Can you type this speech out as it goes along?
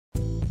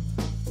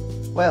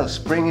Well,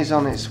 spring is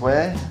on its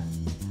way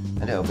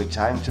and it'll be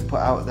time to put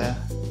out the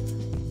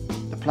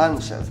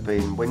plants that have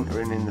been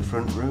wintering in the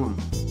front room.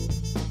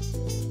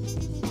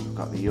 We've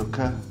got the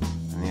yucca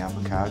and the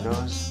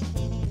avocados.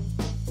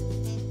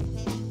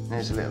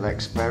 There's a little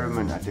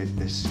experiment I did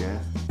this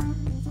year.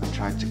 I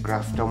tried to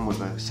graft on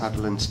with a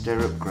saddle and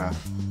stirrup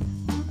graft.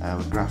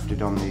 We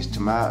grafted on these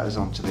tomatoes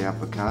onto the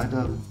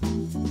avocado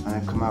and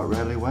they've come out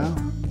really well.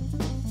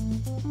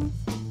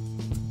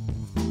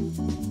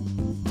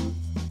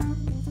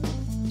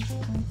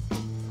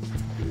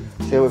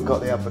 Here we've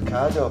got the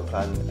avocado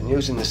plant, and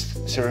using the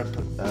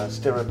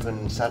stirrup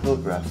and saddle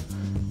graft,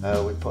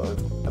 we put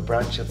a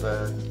branch of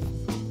a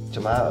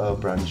tomato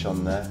branch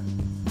on there,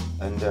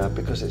 and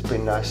because it's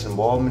been nice and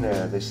warm in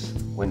here this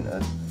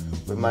winter,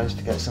 we've managed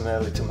to get some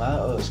early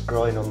tomatoes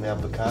growing on the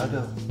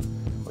avocado,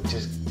 which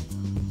is,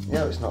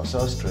 it's not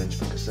so strange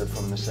because they're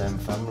from the same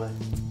family.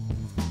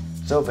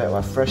 So we'll be able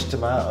to have fresh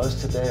tomatoes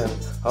today, and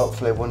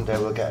hopefully one day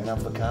we'll get an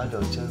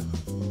avocado too.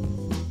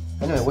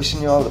 Anyway,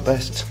 wishing you all the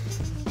best.